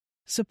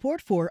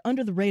Support for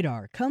Under the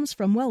Radar comes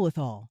from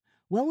Wellwithal.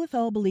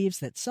 Wellwithal believes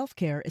that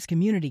self-care is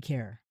community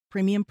care.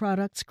 Premium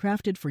products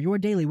crafted for your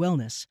daily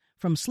wellness,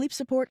 from sleep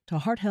support to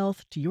heart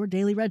health to your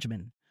daily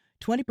regimen.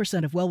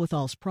 20% of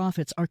Wellwithal's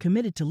profits are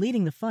committed to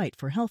leading the fight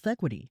for health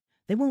equity.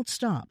 They won't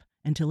stop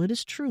until it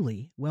is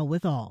truly well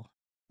with all.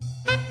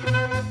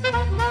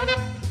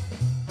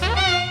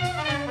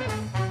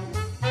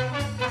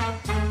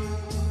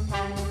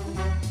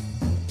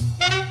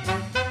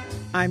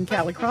 I'm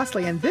Callie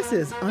Crossley, and this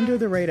is Under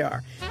the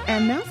Radar.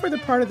 And now for the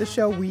part of the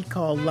show we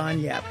call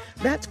Lagniappe.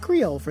 That's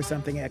Creole for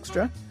something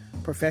extra.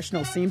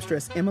 Professional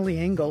seamstress Emily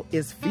Engel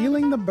is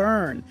feeling the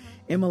burn.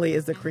 Emily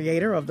is the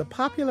creator of the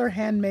popular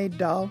handmade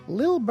doll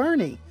Lil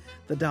Bernie.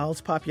 The doll's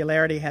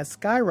popularity has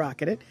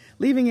skyrocketed,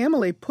 leaving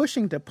Emily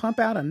pushing to pump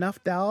out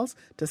enough dolls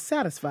to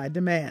satisfy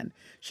demand.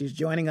 She's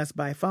joining us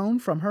by phone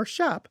from her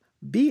shop,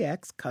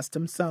 BX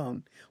Custom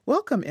Sewn.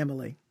 Welcome,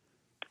 Emily.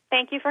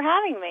 Thank you for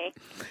having me.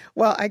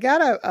 Well, I got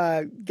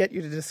to get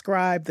you to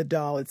describe the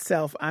doll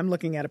itself. I'm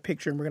looking at a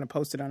picture, and we're going to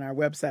post it on our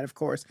website, of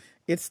course.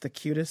 It's the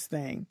cutest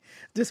thing.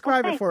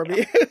 Describe it for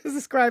me.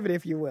 Describe it,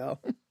 if you will.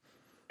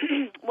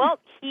 Well,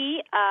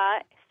 he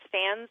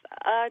stands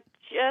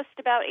just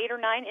about 8 or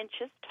 9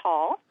 inches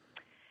tall.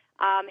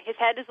 His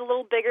head is a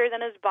little bigger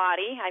than his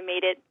body. I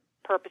made it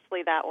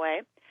purposely that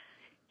way.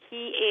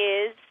 He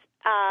is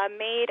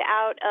made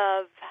out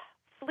of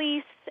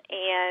fleece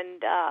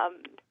and...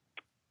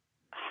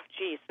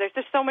 there's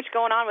just so much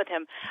going on with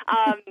him.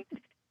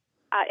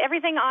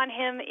 Everything on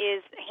him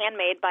is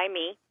handmade by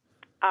me,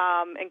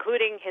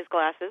 including his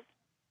glasses.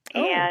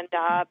 Oh. And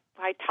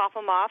I top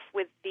him off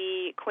with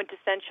the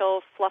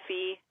quintessential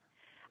fluffy,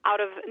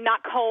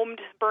 not combed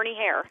Bernie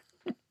hair.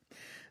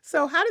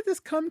 So how did this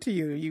come to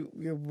you?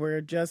 You were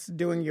just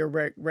doing your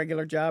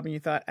regular job and you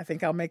thought, I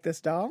think I'll make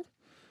this doll?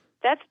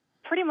 That's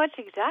pretty much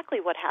exactly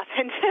what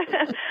happened.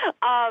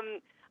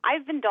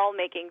 I've been doll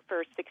making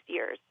for 6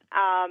 years.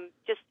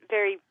 Just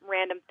very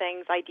random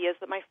things, ideas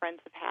that my friends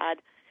have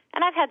had,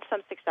 and I've had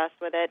some success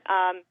with it.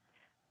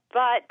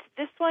 But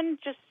this one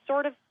just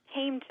sort of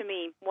came to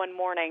me one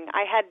morning.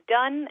 I had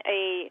done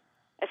a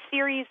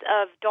series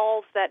of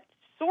dolls that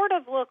sort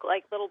of look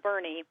like Little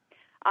Bernie,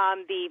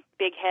 the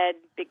big head,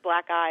 big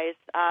black eyes,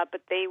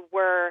 but they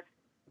were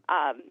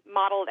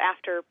modeled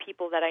after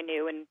people that I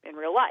knew in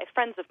real life,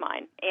 friends of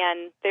mine,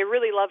 and they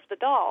really loved the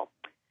doll.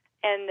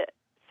 And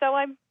so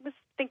I was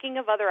thinking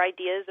of other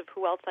ideas of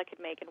who else I could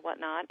make and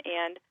whatnot,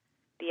 and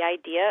the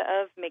idea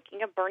of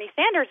making a Bernie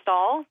Sanders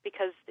doll,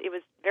 because it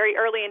was very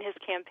early in his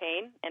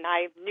campaign, and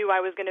I knew I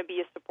was going to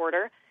be a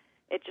supporter,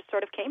 it just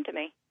sort of came to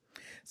me.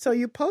 So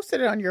you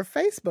posted it on your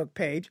Facebook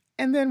page,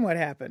 and then what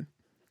happened?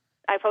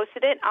 I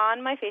posted it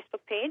on my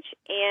Facebook page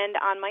and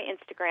on my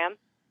Instagram,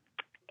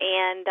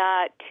 and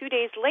 2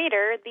 days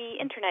later, the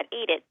internet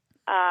ate it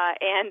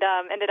and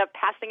ended up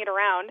passing it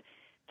around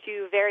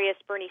to various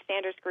Bernie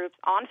Sanders groups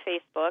on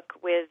Facebook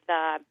with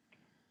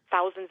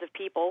thousands of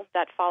people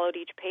that followed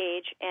each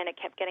page, and it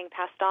kept getting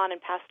passed on, and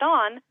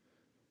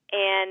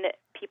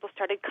people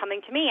started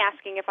coming to me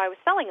asking if I was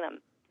selling them.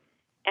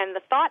 And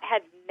the thought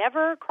had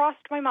never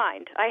crossed my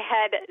mind. I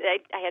had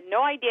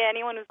no idea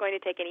anyone was going to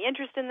take any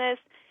interest in this.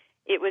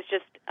 It was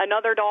just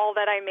another doll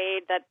that I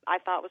made that I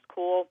thought was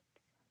cool,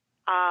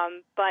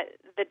 but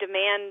the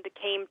demand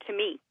came to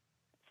me.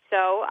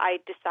 So I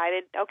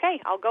decided, okay,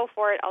 I'll go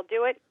for it. I'll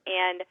do it.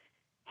 And,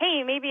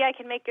 hey, maybe I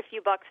can make a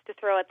few bucks to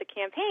throw at the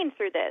campaign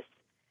through this.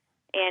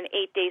 And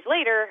 8 days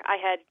later, I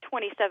had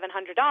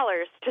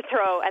 $2,700 to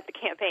throw at the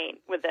campaign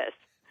with this.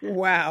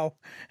 Wow.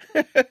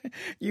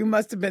 You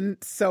must have been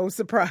so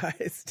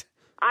surprised.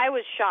 I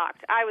was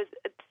shocked. I was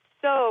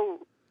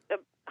so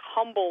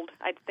humbled,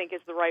 I think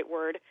is the right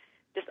word,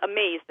 just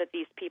amazed that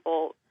these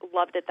people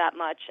loved it that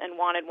much and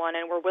wanted one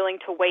and were willing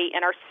to wait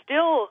and are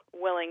still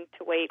willing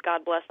to wait,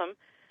 God bless them.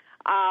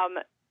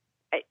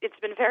 It's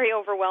been very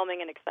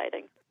overwhelming and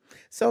exciting.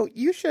 So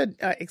you should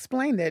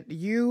explain that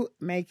you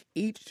make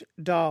each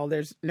doll.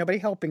 There's nobody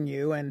helping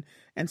you, and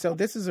so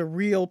this is a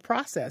real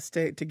process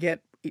to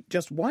get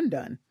just one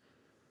done.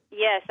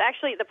 Yes,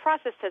 actually, the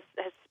process has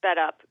sped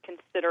up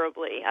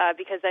considerably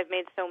because I've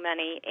made so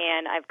many,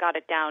 and I've got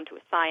it down to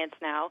a science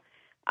now.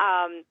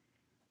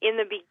 In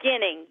the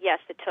beginning, yes,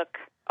 it took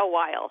a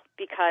while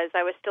because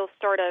I was still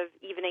sort of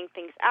evening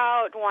things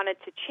out, wanted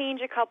to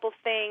change a couple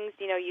things,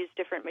 use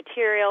different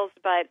materials.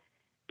 But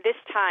this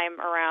time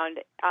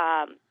around,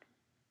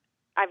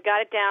 I've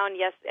got it down.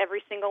 Yes,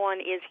 every single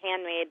one is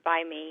handmade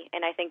by me,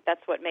 and I think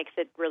that's what makes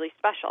it really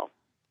special.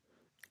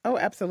 Oh,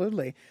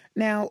 absolutely.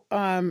 Now,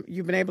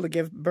 you've been able to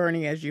give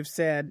Bernie, as you've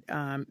said,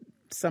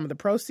 some of the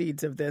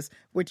proceeds of this,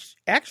 which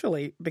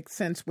actually,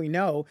 since we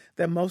know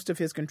that most of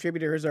his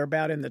contributors are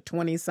about in the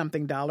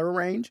 $20-something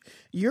range,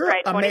 you're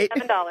right,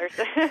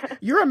 $27.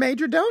 You're a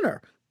major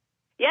donor.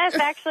 Yes,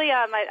 actually,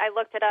 I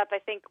looked it up. I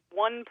think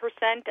 1%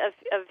 of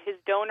his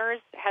donors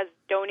has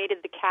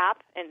donated the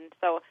cap, and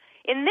so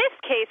in this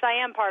case, I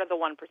am part of the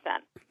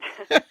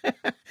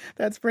 1%.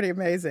 That's pretty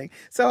amazing.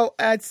 So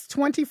it's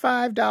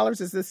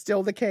 $25. Is this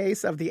still the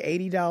case of the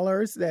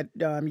 $80 that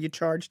you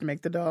charge to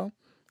make the doll?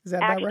 Is that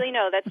about Actually, right?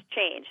 no, that's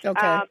changed.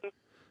 Okay.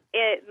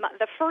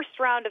 The first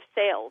round of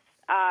sales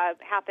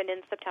happened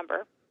in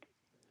September,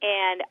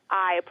 and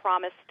I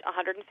promised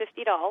 $150,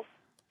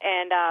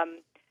 and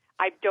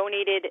I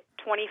donated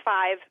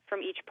 $25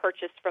 from each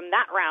purchase from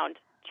that round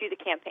to the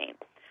campaign.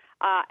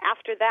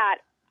 After that,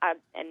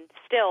 and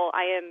still,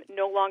 I am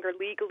no longer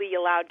legally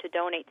allowed to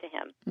donate to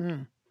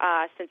him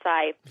since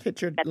I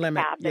hit your met the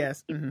limit. cap.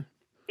 Yes.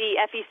 The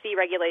FEC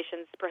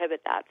regulations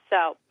prohibit that.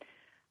 So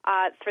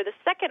for the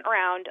second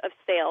round of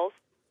sales,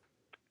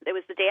 it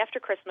was the day after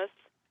Christmas,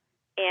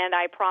 and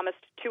I promised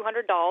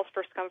 $200,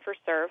 first come, first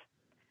serve.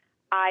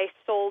 I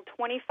sold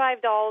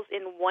 $25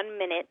 in 1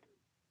 minute,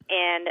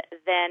 and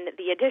then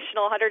the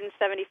additional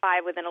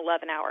 $175 within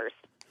 11 hours.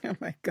 Oh,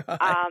 my God.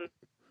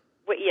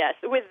 Yes.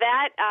 With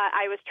that,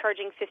 I was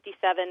charging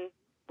 $57,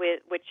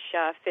 which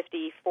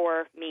 $50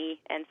 for me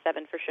and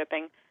 $7 for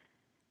shipping,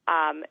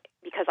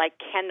 because I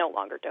can no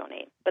longer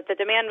donate. But the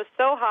demand was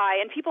so high,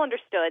 and people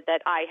understood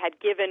that I had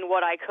given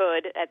what I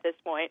could at this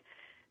point.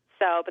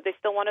 So, but they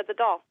still wanted the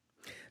doll.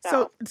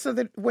 So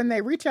that when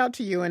they reach out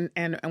to you and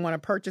want to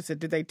purchase it,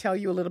 do they tell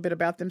you a little bit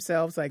about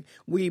themselves? Like,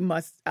 we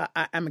must,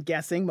 I'm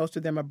guessing most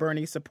of them are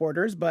Bernie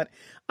supporters, but...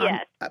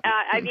 yes.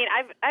 I mean,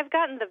 I've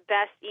gotten the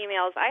best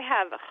emails. I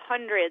have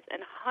hundreds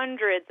and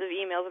hundreds of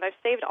emails, and I've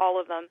saved all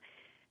of them.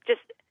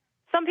 Just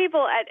some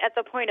people at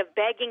the point of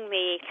begging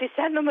me to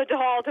send them a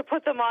doll to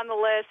put them on the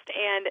list,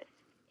 and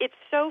it's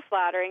so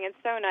flattering and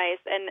so nice.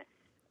 And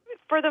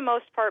for the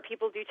most part,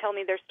 people do tell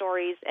me their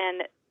stories,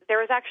 and there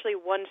was actually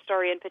one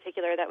story in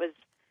particular that was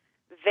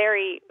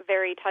very,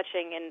 very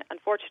touching and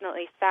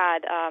unfortunately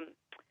sad.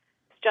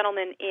 This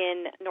gentleman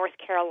in North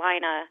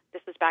Carolina,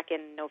 this was back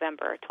in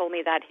November, told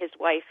me that his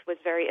wife was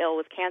very ill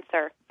with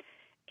cancer,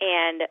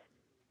 and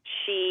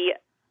she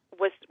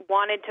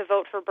wanted to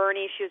vote for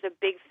Bernie. She was a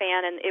big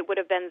fan, and it would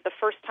have been the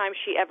first time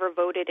she ever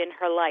voted in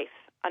her life.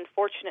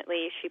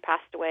 Unfortunately, she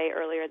passed away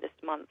earlier this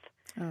month.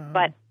 Oh.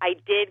 But I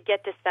did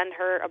get to send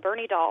her a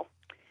Bernie doll,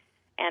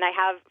 and I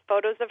have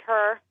photos of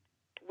her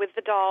with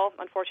the doll,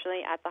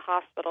 unfortunately, at the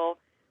hospital.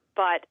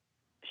 But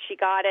she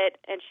got it,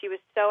 and she was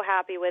so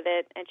happy with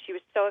it, and she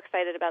was so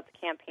excited about the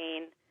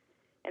campaign.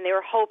 And they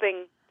were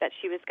hoping that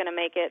she was going to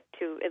make it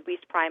to at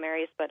least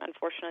primaries, but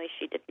unfortunately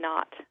she did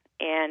not.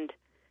 And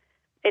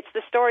it's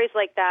the stories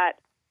like that,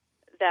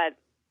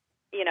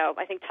 you know,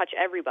 I think touch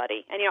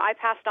everybody. And, you know, I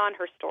passed on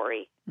her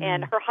story,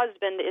 and her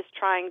husband is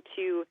trying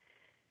to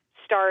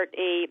start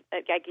I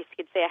guess you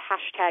could say, a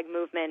hashtag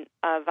movement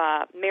of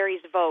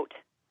Mary's Vote,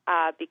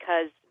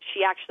 because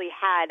she actually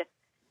had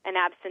an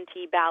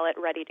absentee ballot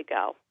ready to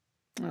go.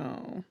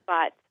 Oh.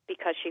 But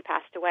because she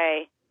passed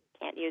away,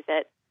 can't use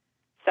it.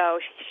 So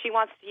he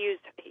wants to use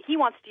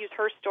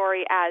her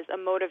story as a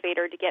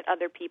motivator to get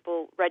other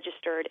people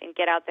registered and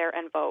get out there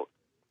and vote.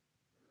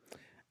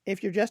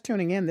 If you're just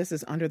tuning in, this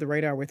is Under the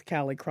Radar with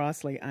Callie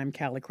Crossley. I'm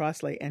Callie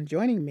Crossley, and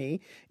joining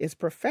me is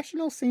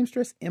professional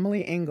seamstress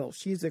Emily Engel.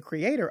 She's the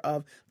creator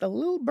of the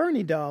Little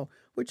Bernie doll,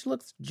 which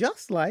looks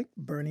just like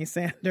Bernie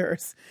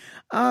Sanders.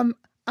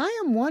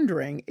 I am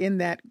wondering, in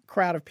that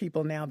crowd of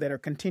people now that are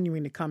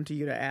continuing to come to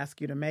you to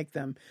ask you to make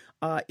them,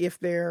 if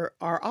there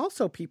are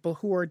also people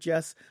who are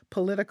just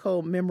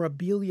political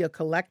memorabilia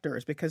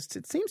collectors, because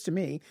it seems to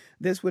me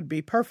this would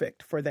be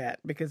perfect for that,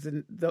 because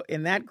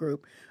in that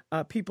group,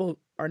 people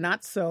are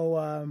not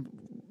so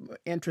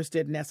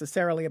interested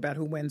necessarily about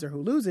who wins or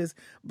who loses,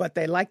 but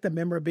they like the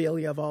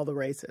memorabilia of all the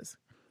races.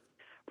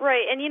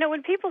 Right, and you know,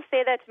 when people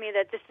say that to me,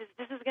 that this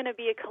is going to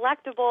be a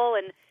collectible,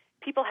 and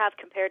people have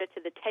compared it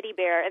to the teddy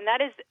bear, and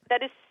that's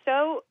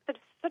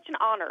such an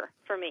honor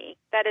for me.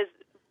 That is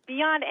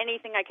beyond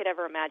anything I could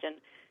ever imagine.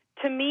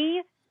 To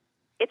me,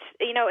 it's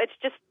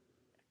just,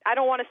 I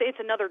don't want to say it's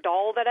another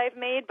doll that I've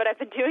made, but I've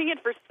been doing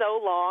it for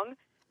so long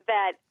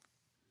that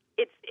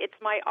it's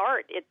my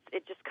art. It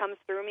just comes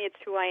through me. It's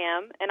who I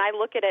am, and I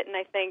look at it and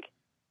I think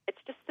it's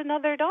just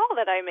another doll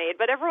that I made.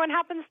 But everyone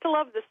happens to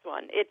love this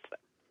one. It's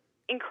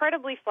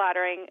incredibly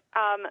flattering.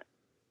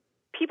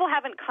 People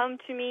haven't come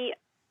to me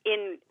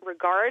in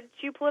regard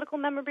to political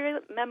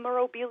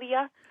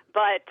memorabilia,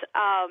 but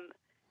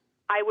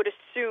I would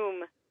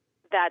assume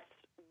that's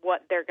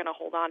what they're going to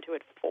hold on to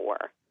it for.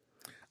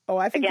 Oh,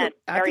 I think again,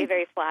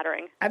 very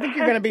flattering. I think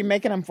you're going to be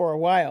making them for a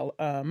while,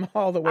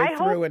 all the way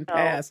through and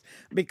past,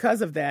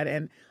 because of that.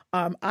 And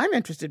I'm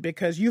interested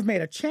because you've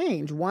made a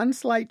change, one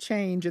slight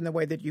change in the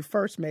way that you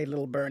first made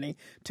Little Bernie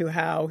to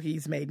how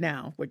he's made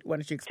now. Why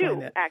don't you explain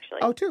that? Two, actually.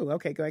 Oh, two.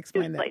 Okay, go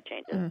explain that. Two slight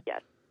changes.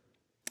 Yes.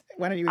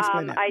 Why don't you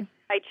explain that?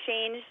 I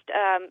changed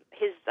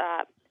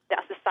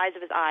the size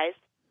of his eyes.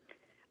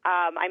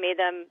 I made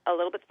them a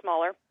little bit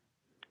smaller,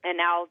 and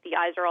now the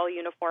eyes are all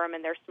uniform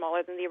and they're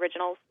smaller than the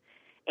originals.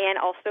 And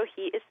also,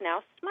 he is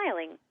now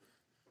smiling.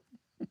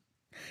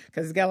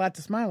 Because he's got a lot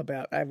to smile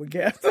about, I would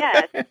guess.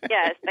 Yes.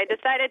 I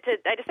decided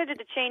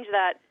to change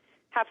that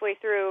halfway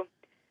through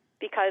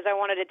because I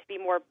wanted it to be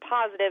more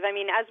positive. I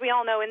mean, as we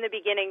all know, in the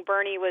beginning,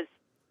 Bernie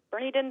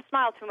didn't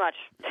smile too much.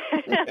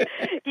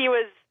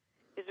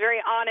 He's very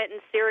on it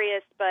and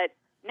serious, but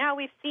now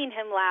we've seen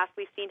him laugh,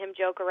 we've seen him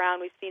joke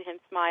around, we've seen him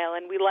smile,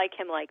 and we like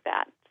him like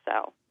that.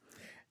 So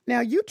Now,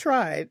 you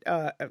tried,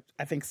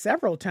 I think,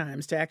 several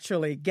times to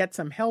actually get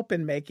some help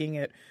in making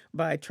it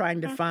by trying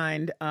to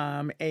find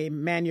a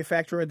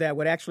manufacturer that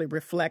would actually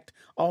reflect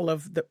all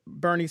of the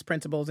Bernie's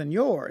principles and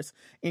yours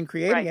in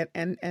creating it,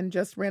 and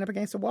just ran up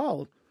against a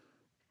wall.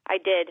 I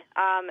did.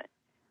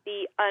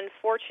 The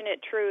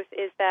unfortunate truth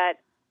is that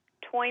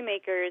toy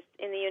makers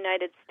in the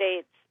United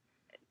States,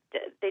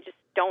 they just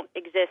don't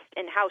exist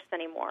in-house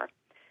anymore.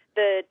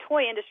 The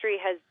toy industry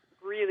has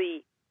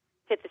really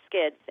hit the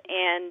skids,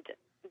 and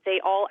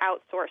they all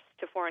outsource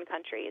to foreign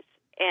countries,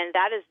 and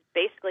that is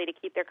basically to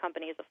keep their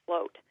companies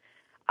afloat.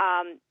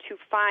 To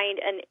find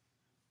an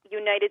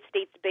United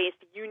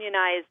States-based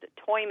unionized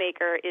toy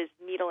maker is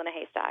needle in a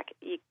haystack.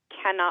 You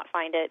cannot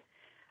find it.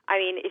 I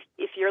mean,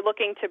 if you're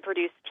looking to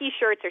produce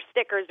T-shirts or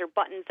stickers or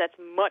buttons, that's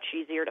much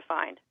easier to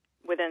find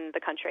within the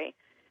country.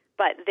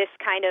 But this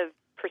kind of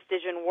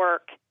precision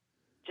work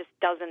just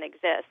doesn't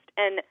exist.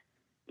 And,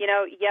 you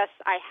know, yes,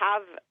 I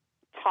have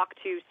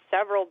talked to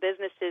several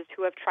businesses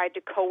who have tried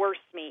to coerce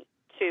me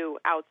to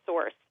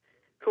outsource,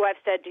 who have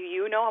said, do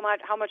you know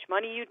how much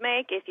money you'd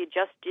make if you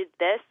just did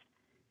this?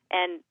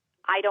 And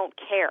I don't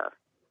care.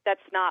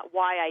 That's not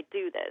why I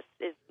do this,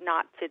 is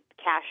not to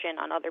cash in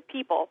on other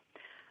people.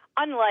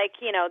 Unlike,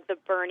 you know, the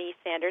Bernie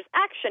Sanders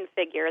action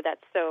figure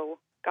that's so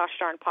gosh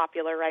darn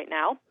popular right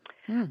now.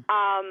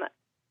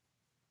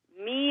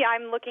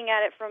 I'm looking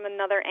at it from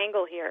another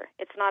angle here.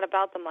 It's not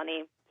about the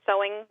money.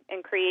 Sewing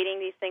and creating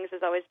these things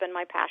has always been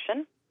my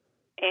passion.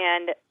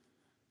 And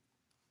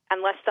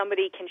unless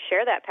somebody can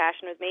share that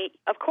passion with me,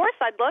 of course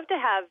I'd love to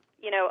have,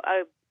 you know,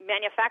 a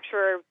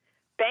manufacturer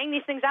bang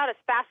these things out as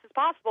fast as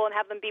possible and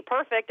have them be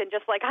perfect and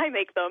just like I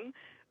make them.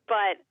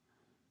 But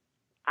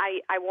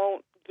I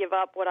won't give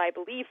up what I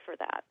believe for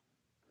that.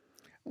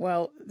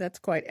 Well, that's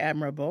quite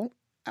admirable.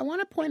 I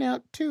want to point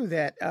out, too,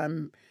 that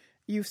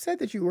you've said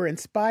that you were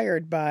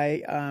inspired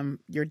by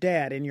your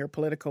dad and your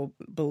political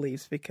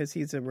beliefs because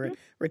he's a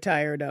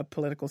retired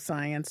political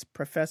science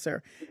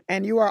professor.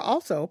 And you are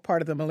also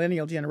part of the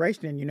millennial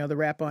generation. And, you know, the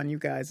rap on you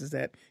guys is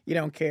that you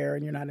don't care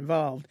and you're not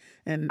involved.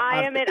 And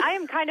I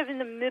am kind of in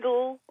the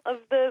middle of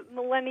the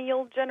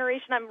millennial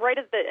generation. I'm right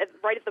at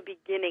the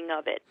beginning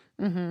of it.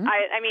 Mm-hmm.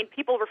 I mean,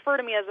 people refer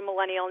to me as a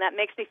millennial, and that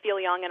makes me feel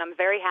young, and I'm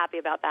very happy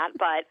about that.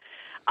 But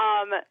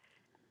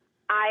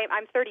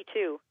I'm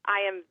 32. I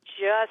am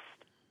just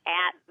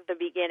at the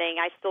beginning.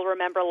 I still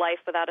remember life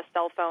without a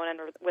cell phone and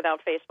without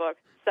Facebook.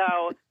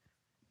 So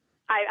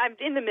I'm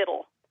in the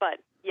middle, but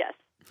yes,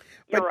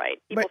 you're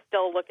right. People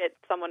still look at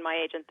someone my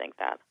age and think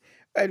that.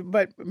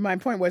 But my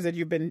point was that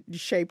you've been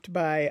shaped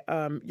by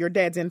your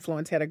dad's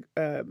influence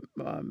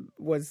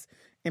was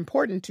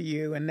important to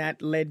you, and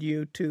that led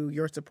you to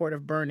your support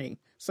of Bernie,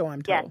 so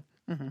I'm told.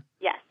 Yes. Mm-hmm.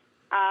 Yes.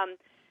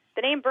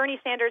 The name Bernie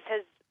Sanders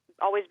has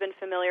always been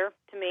familiar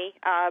to me,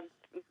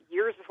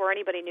 years before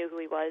anybody knew who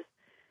he was.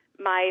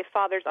 My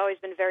father's always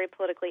been very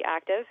politically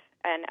active,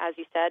 and as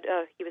you said,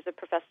 he was a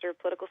professor of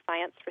political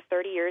science for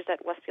 30 years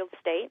at Westfield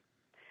State,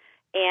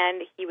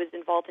 and he was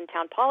involved in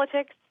town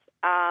politics.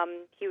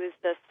 He was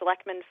the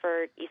selectman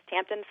for East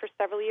Hampton for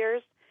several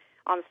years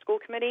on the school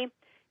committee,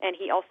 and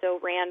he also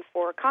ran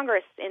for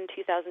Congress in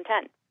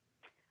 2010.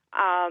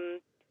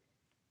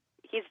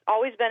 He's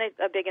always been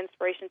a big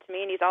inspiration to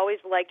me, and he's always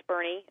liked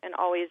Bernie and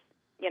always,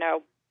 you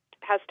know,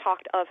 has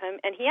talked of him,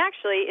 and he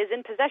actually is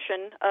in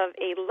possession of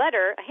a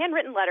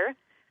handwritten letter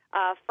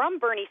from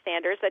Bernie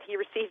Sanders that he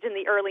received in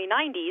the early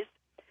 90s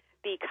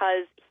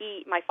because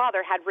my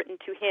father had written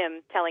to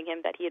him telling him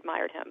that he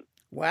admired him.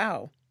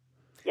 Wow.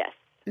 Yes.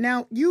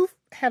 Now, you've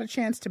had a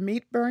chance to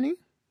meet Bernie?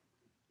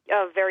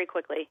 Very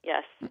quickly,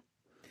 yes.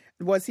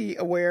 Was he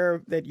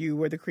aware that you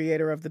were the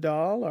creator of the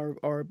doll?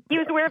 Or He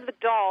was aware of the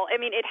doll. I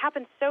mean, it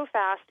happened so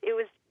fast. It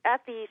was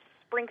at the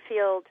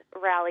Springfield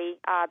rally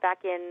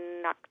back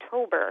in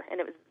October, and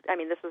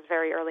this was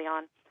very early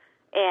on.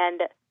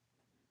 And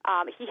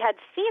he had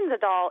seen the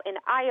doll in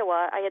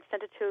Iowa. I had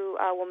sent it to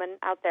a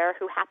woman out there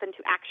who happened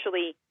to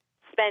actually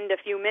spend a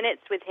few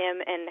minutes with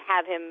him and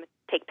have him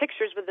take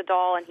pictures with the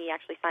doll, and he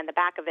actually signed the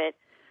back of it.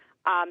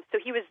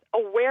 So he was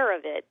aware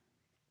of it.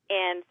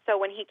 And so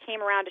when he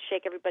came around to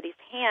shake everybody's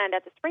hand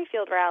at the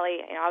Springfield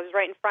rally, you know, I was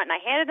right in front, and I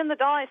handed him the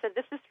doll. I said,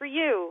 "This is for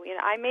you. You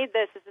know, I made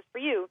this. This is for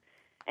you."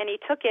 And he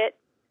took it,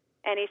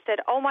 and he said,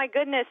 "Oh, my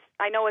goodness,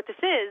 I know what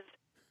this is."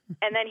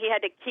 And then he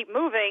had to keep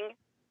moving,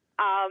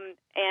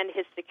 and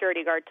his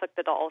security guard took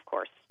the doll, of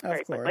course,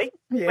 very quickly,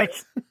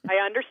 yes. Which I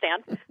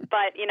understand.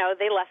 But, you know,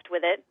 they left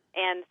with it,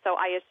 and so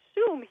I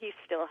assume he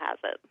still has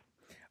it.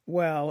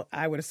 Well,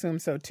 I would assume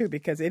so, too,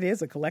 because it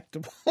is a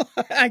collectible,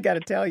 I got to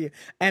tell you.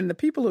 And the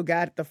people who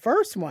got the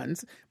first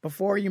ones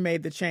before you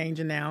made the change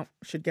and now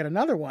should get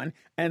another one,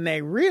 and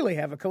they really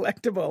have a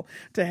collectible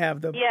to have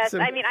the... Yes,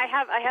 I mean, I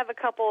have a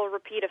couple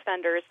repeat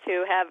offenders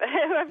who have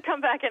come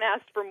back and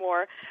asked for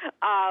more,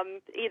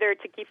 either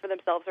to keep for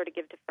themselves or to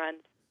give to friends.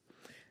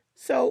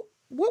 So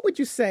what would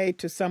you say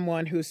to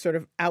someone who's sort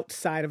of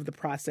outside of the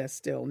process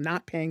still,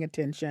 not paying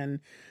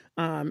attention?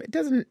 It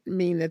doesn't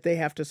mean that they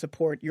have to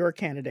support your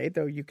candidate,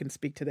 though you can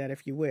speak to that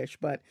if you wish.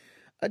 But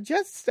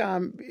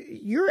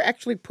you're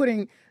actually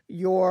putting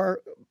your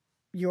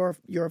your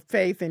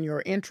faith and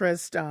your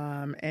interest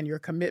and your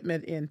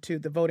commitment into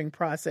the voting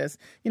process,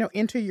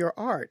 into your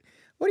art.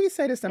 What do you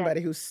say to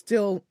somebody who's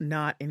still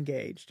not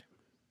engaged?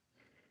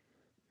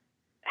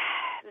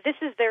 This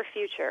is their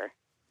future.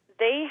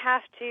 They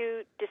have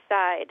to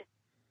decide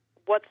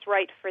what's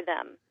right for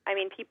them. I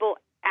mean, people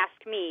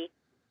ask me,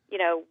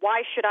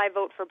 why should I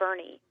vote for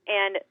Bernie?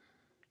 And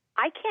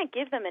I can't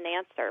give them an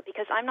answer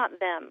because I'm not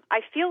them.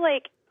 I feel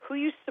like who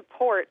you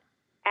support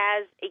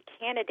as a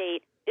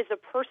candidate is a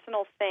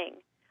personal thing.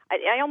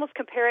 I almost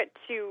compare it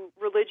to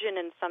religion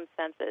in some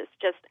senses.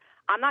 Just,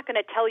 I'm not going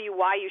to tell you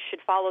why you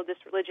should follow this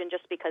religion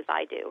just because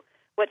I do.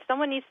 What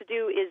someone needs to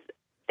do is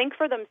think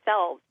for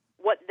themselves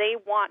what they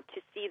want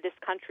to see this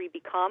country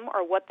become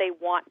or what they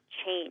want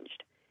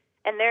changed.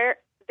 And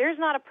there's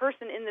not a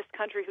person in this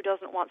country who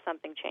doesn't want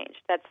something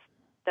changed. That's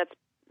the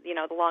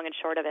long and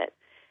short of it.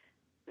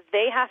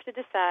 They have to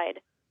decide,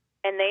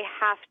 and they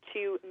have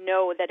to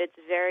know that it's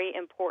very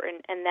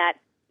important and that,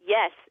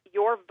 yes,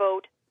 your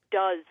vote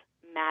does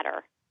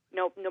matter.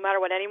 No matter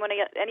what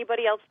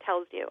anybody else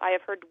tells you. I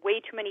have heard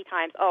way too many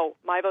times, oh,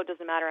 my vote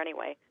doesn't matter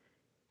anyway.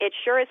 It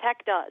sure as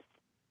heck does.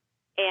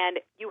 And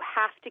you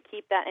have to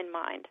keep that in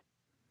mind.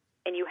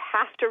 And you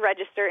have to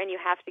register and you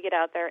have to get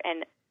out there.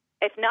 And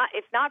if not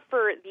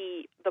for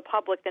the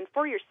public, then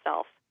for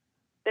yourself.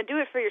 Then do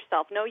it for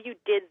yourself. Know you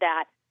did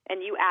that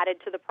and you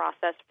added to the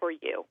process for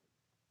you.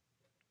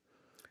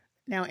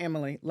 Now,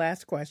 Emily,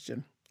 last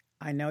question.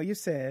 I know you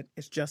said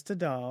it's just a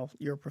doll.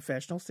 You're a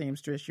professional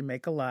seamstress. You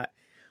make a lot.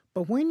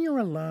 But when you're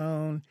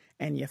alone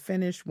and you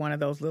finish one of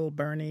those little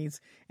Bernies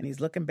and he's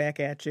looking back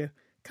at you,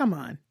 come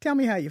on, tell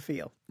me how you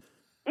feel.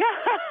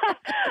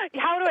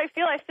 How do I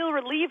feel? I feel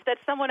relieved that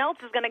someone else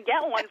is going to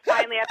get one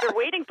finally after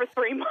waiting for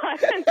 3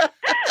 months.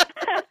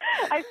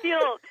 I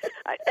feel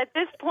at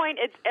this point,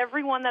 it's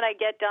every one that I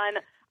get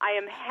done. I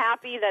am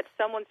happy that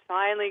someone's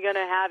finally going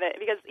to have it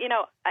because,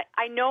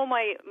 I know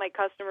my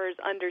customers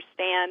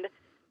understand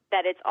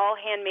that it's all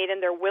handmade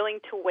and they're willing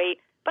to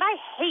wait. But I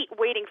hate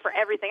waiting for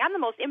everything. I'm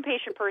the most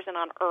impatient person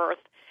on earth.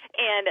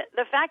 And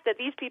the fact that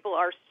these people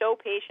are so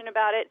patient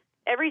about it,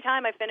 every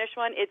time I finish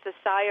one, it's a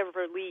sigh of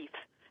relief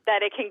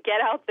that it can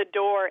get out the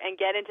door and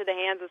get into the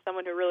hands of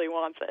someone who really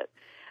wants it.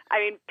 I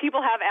mean,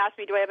 people have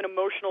asked me, do I have an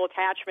emotional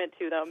attachment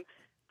to them?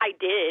 I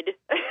did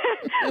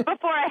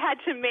before I had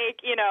to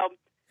make,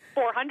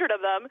 400 of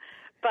them.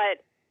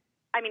 But,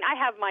 I mean, I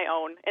have my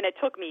own, and it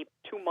took me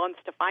 2 months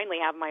to finally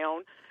have my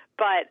own.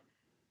 But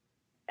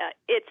I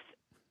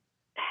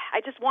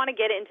just want to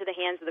get it into the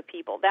hands of the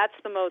people. That's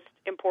the most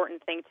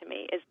important thing to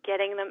me, is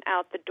getting them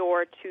out the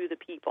door to the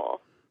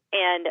people.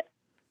 And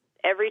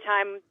every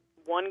time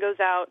one goes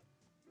out,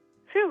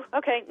 phew,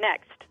 okay,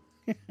 next.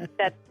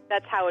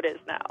 That's how it is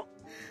now.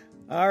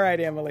 All right,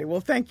 Emily. Well,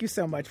 thank you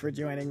so much for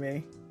joining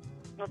me.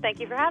 Well, thank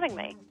you for having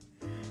me.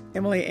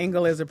 Emily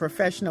Engel is a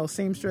professional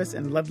seamstress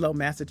in Ludlow,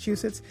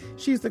 Massachusetts.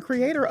 She's the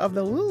creator of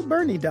the Little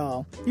Bernie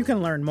doll. You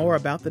can learn more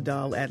about the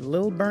doll at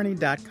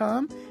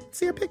littlebernie.com.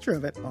 See a picture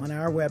of it on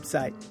our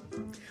website.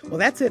 Well,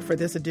 that's it for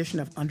this edition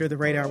of Under the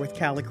Radar with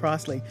Callie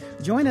Crossley.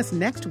 Join us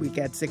next week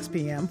at 6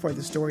 p.m. for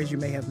the stories you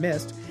may have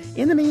missed.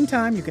 In the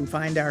meantime, you can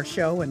find our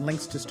show and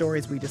links to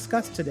stories we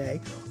discussed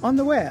today on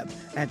the web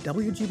at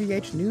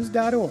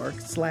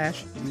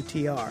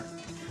wgbhnews.org/UTR.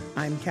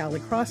 I'm Callie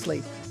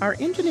Crossley. Our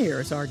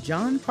engineers are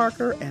John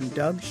Parker and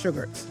Doug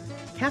Sugarts.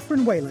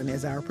 Catherine Whalen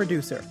is our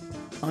producer.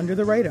 Under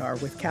the Radar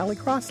with Callie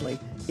Crossley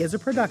is a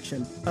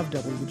production of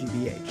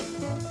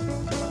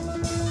WGBH.